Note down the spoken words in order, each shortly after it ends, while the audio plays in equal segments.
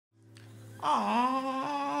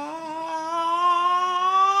I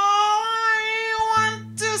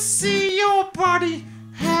want to see your body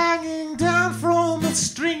hanging down from a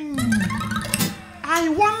string. I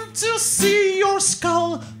want to see your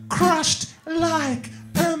skull crushed like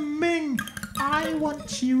a ming. I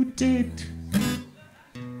want you dead.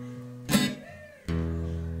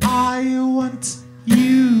 I want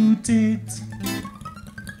you dead.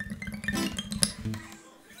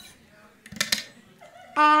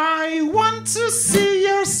 I want to see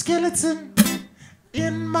your skeleton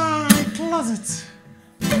in my closet.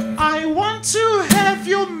 I want to have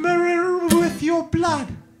your mirror with your blood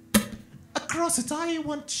across it. I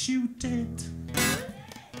want you dead.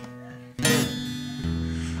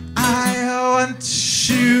 I want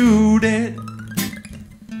you dead.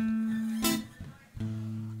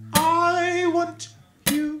 I want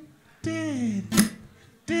you dead.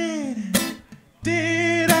 Dead.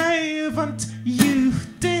 Dead. I want you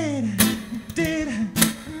dead. Dead.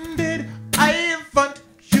 Dead. I want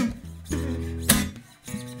you dead.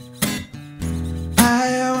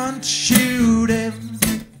 I want you dead.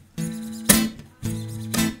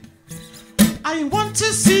 I want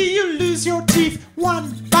to see you lose your teeth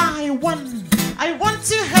one by one. I want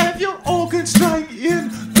to have your organs drying in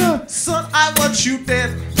the sun. I want you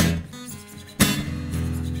dead.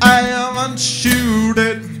 I want you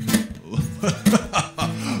dead.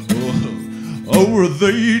 Oh,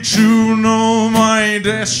 they too know my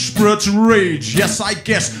desperate rage. Yes, I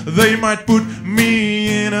guess they might put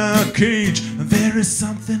me in a cage. There is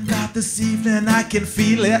something about this evening, I can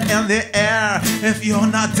feel it in the air. If you're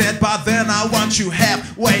not dead by then, I want you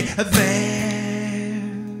halfway there.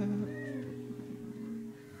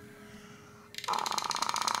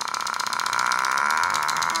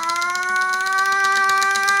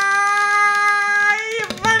 I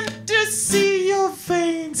want to see your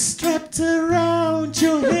veins strapped around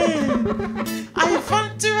your head. I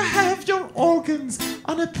want to have your organs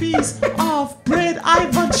on a piece of bread. I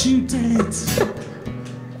want you dead.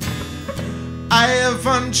 I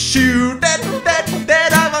want you dead, dead,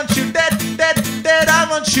 dead. I want you dead, dead, dead. I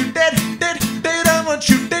want you dead, dead, dead. I want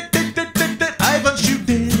you dead, dead, dead, dead, dead. I want you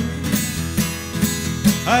dead.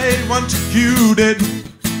 I want you dead.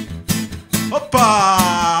 Hoppa!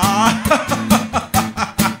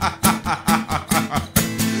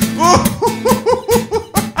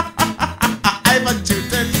 I want you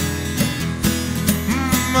dead.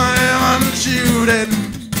 I want you dead.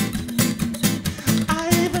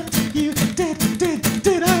 I want you dead, dead,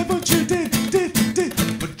 dead. I want you dead, dead, dead.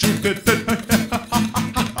 But you dead, dead.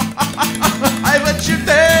 I want you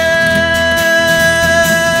dead.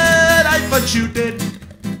 I want you dead.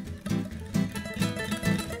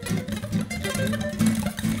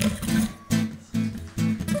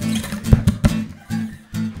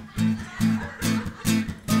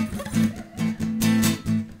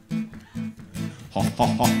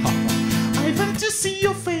 I want to see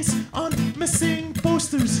your face on missing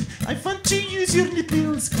posters. I want to use your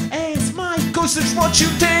nipples as my coasters. Want you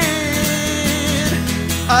dead.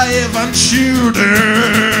 I want you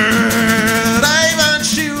dead. I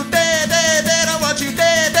want you dead, dead, dead. I want you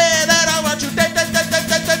dead, dead, dead. I want you dead, dead, dead, dead,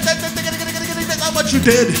 dead, dead, dead, dead. I want you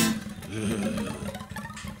dead.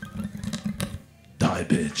 Die,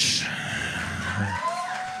 bitch.